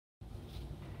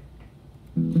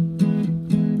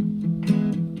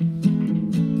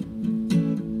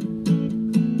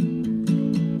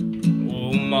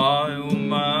Oh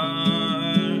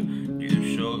my,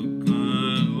 you're so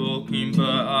good looking, but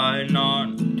I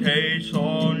not taste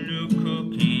all new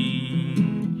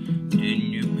cooking.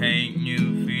 Didn't you paint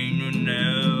new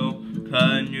fingernail?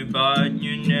 Cut your bite,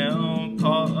 your nail,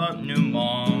 call up new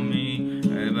mommy.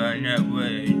 About that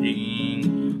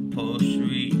wedding, pour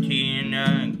sweet tea in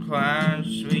that glass,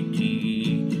 sweet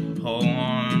tea. Hold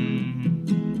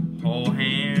on, hold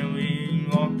hand, we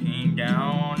walking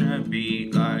down that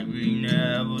beat like we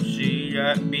never see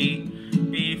that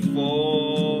beat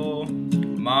before.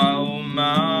 My oh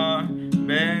my,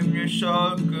 babe, you're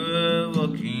so good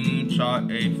looking.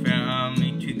 Start a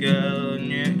family together and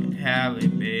you have a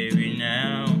baby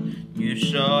now. You're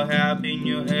so happy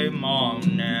you're a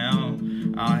mom now.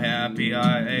 I'm happy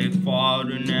I'm a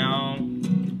father now.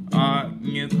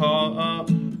 You call up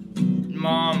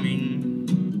mommy,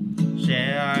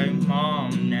 say I'm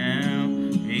mom now.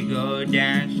 We go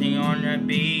dancing on the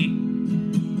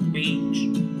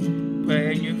beach,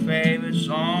 play your favorite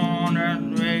song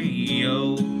on the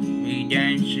radio. We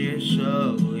dance it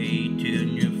slowly to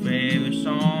your favorite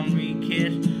song. We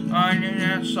kiss under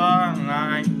that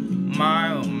sunlight.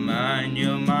 My oh my,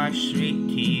 you're my sweet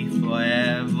tea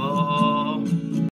forever.